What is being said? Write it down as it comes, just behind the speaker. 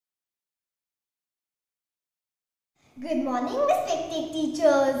Good morning, respected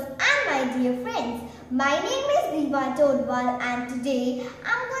teachers and my dear friends. My name is Riva Todwal and today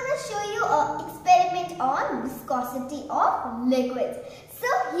I'm going to show you an experiment on viscosity of liquids.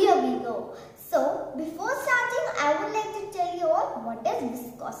 So here we go. So before starting, I would like to tell you all what is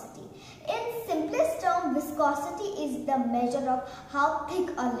viscosity. In simplest term, viscosity is the measure of how thick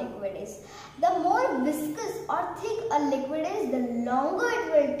a liquid is. The more viscous or thick a liquid is, the longer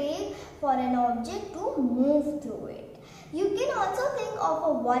it will take for an object to move through it. You can also think of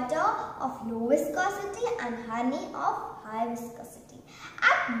a water of low viscosity and honey of high viscosity.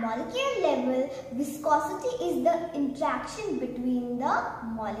 At molecular level, viscosity is the interaction between the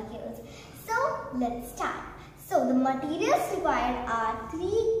molecules. So let's start. So the materials required are 3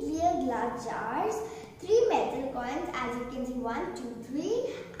 clear glass jars, 3 metal coins, as you can see 1, 2, 3,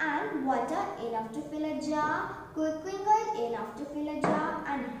 and water enough to fill a jar, cooking oil enough to fill a jar,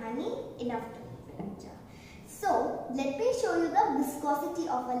 and honey enough to fill a jar. So let me show you the viscosity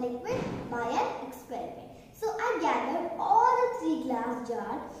of a liquid by an experiment. So I gathered all the 3 glass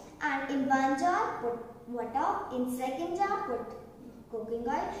jars, and in one jar put water, in second jar put cooking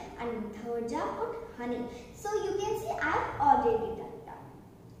oil, and in third jar put honey. So you can see I have already done that.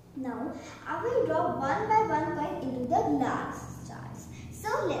 Now I will drop one by one coin into the glass jars.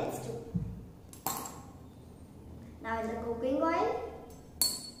 So let's do. Now in the cooking oil.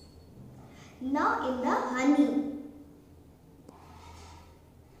 Now in the honey.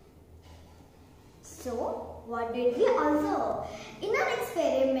 So what did we observe? In an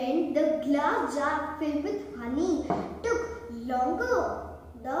experiment, the glass jar filled with honey took longer.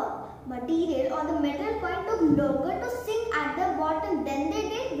 The material or the metal coin took longer to sink at the bottom than they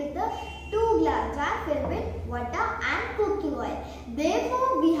did with the 2 glass jars filled with water and cooking oil.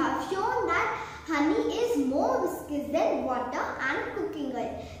 Therefore, we have shown that honey is more viscous than water and cooking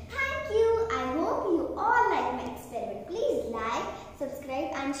oil. Thank you. I hope you all like my experiment. Please like,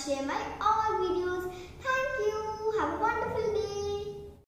 subscribe and share my all videos.